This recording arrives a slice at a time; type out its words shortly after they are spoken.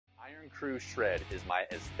Crew Shred is my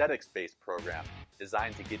aesthetics-based program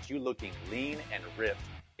designed to get you looking lean and ripped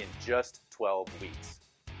in just 12 weeks.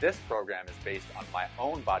 This program is based on my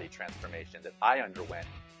own body transformation that I underwent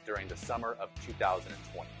during the summer of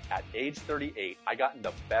 2020. At age 38, I got in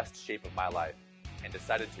the best shape of my life and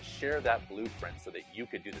decided to share that blueprint so that you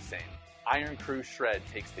could do the same. Iron Crew Shred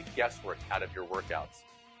takes the guesswork out of your workouts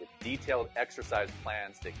with detailed exercise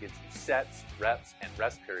plans that gives you sets, reps, and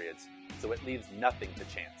rest periods, so it leaves nothing to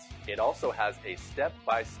chance. It also has a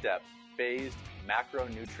step-by-step phased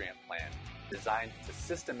macronutrient plan designed to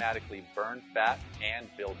systematically burn fat and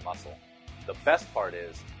build muscle. The best part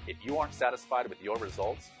is, if you aren't satisfied with your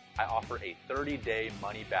results, I offer a 30-day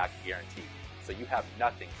money-back guarantee, so you have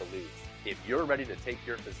nothing to lose. If you're ready to take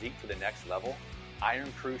your physique to the next level,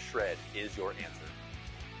 Iron Crew Shred is your answer.